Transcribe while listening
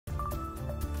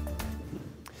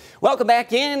Welcome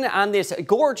back in on this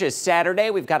gorgeous Saturday.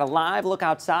 We've got a live look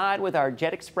outside with our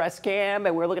Jet Express cam,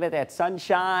 and we're looking at that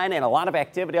sunshine and a lot of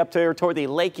activity up there toward the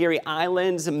Lake Erie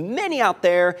Islands. Many out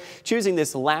there choosing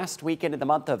this last weekend of the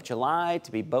month of July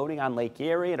to be boating on Lake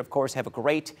Erie and, of course, have a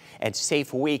great and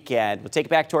safe weekend. We'll take it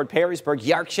back toward Perrysburg.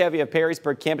 Yark Chevy of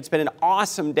Perrysburg Camp. It's been an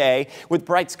awesome day with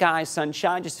bright skies,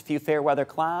 sunshine, just a few fair weather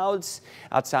clouds.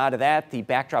 Outside of that, the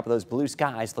backdrop of those blue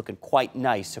skies looking quite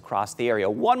nice across the area.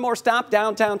 One more stop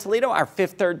downtown Toledo, our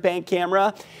Fifth Third Bank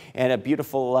camera, and a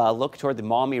beautiful look toward the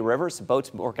Maumee River. Some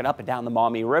boats working up and down the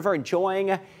Maumee River,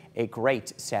 enjoying a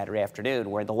great Saturday afternoon.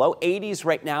 We're in the low 80s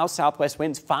right now. Southwest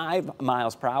winds 5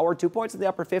 miles per hour. 2 points in the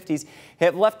upper 50s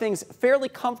have left things fairly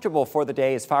comfortable for the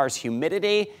day as far as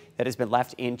humidity that has been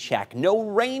left in check. No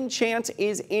rain chance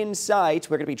is in sight.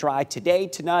 We're going to be dry today,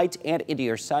 tonight, and into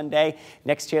your Sunday.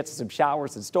 Next chance of some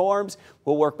showers and storms.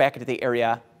 We'll work back into the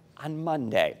area on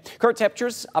Monday. Current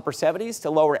temperatures upper 70s to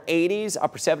lower 80s.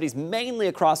 Upper 70s mainly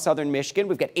across southern Michigan.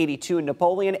 We've got 82 in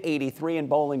Napoleon, 83 in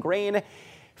Bowling Green.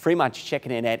 Fremont's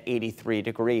checking in at 83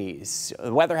 degrees.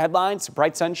 The weather headlines,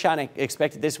 bright sunshine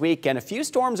expected this week and a few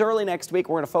storms early next week.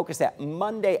 We're going to focus that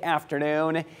Monday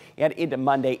afternoon and into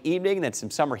Monday evening. Then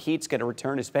some summer heat's going to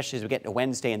return, especially as we get into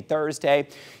Wednesday and Thursday.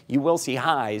 You will see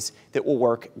highs that will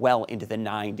work well into the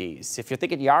 90s. If you're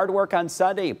thinking yard work on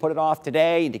Sunday, you put it off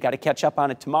today and you got to catch up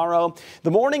on it tomorrow.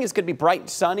 The morning is going to be bright and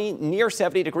sunny, near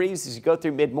 70 degrees as you go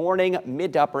through mid-morning,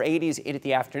 mid to upper 80s into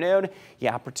the afternoon.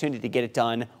 Yeah, opportunity to get it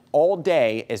done all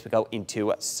day as we go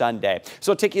into Sunday.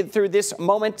 So I'll take you through this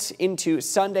moment into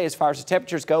Sunday as far as the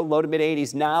temperatures go. Low to mid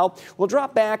 80s now. We'll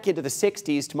drop back into the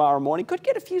 60s tomorrow morning. Could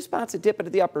get a few spots that dip into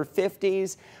the upper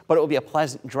 50s, but it will be a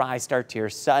pleasant dry start to your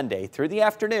Sunday. Through the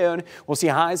afternoon, we'll see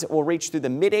highs that will reach through the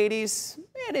mid 80s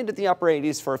and into the upper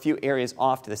 80s for a few areas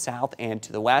off to the south and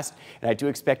to the west. And I do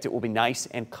expect it will be nice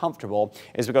and comfortable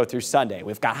as we go through Sunday.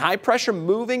 We've got high pressure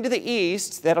moving to the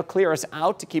east. That'll clear us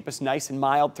out to keep us nice and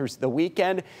mild through the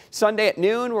weekend. Sunday at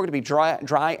noon, we're going to be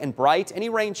dry and bright. Any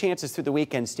rain chances through the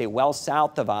weekend stay well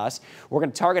south of us. We're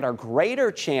going to target our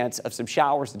greater chance of some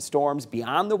showers and storms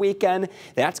beyond the weekend.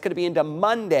 That's going to be into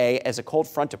Monday as a cold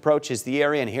front approaches the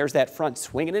area. And here's that front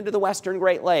swinging into the western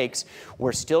Great Lakes.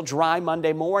 We're still dry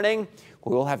Monday morning.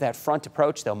 We will have that front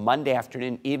approach, though, Monday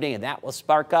afternoon, evening, and that will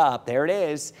spark up. There it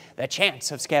is, the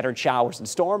chance of scattered showers and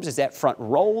storms as that front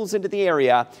rolls into the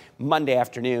area Monday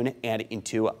afternoon and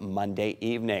into Monday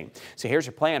evening. So here's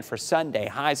your plan for Sunday.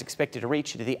 Highs expected to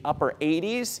reach into the upper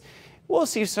 80s. We'll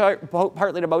see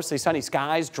partly to mostly sunny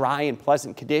skies, dry and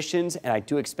pleasant conditions, and I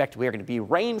do expect we are going to be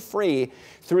rain-free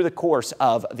through the course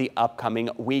of the upcoming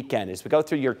weekend. As we go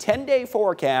through your 10-day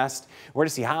forecast, we're going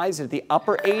to see highs in the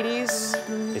upper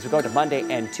 80s as we go to Monday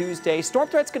and Tuesday. Storm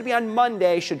threat's going to be on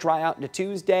Monday, should dry out into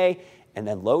Tuesday, and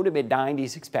then low to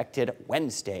mid-90s expected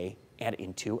Wednesday and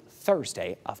into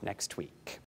Thursday of next week.